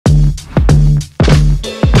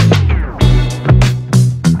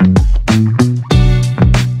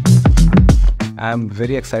am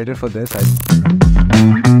very excited for this.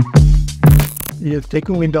 You're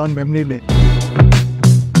taking me down memory lane.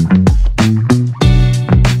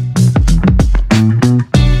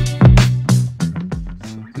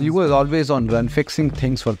 You were always on run, fixing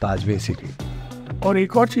things for Taj basically. और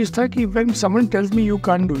एक और चीज था कि when someone tells me you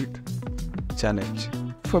can't do it, Challenge.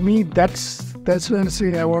 for me that's when I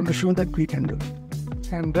say I want to show that we can do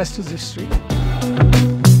it, and rest is history.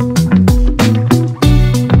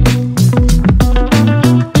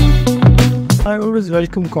 I always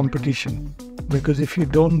welcome competition, because if you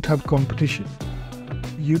don't have competition,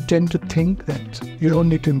 you tend to think that you don't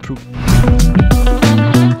need to improve.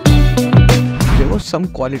 There were some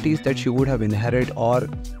qualities that you would have inherited or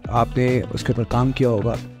आपने उसके ऊपर काम किया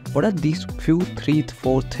होगा. What are these few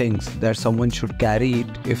 3-4 things that someone should carry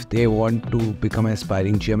if they want to become an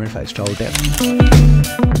aspiring GM and 5-star hotel?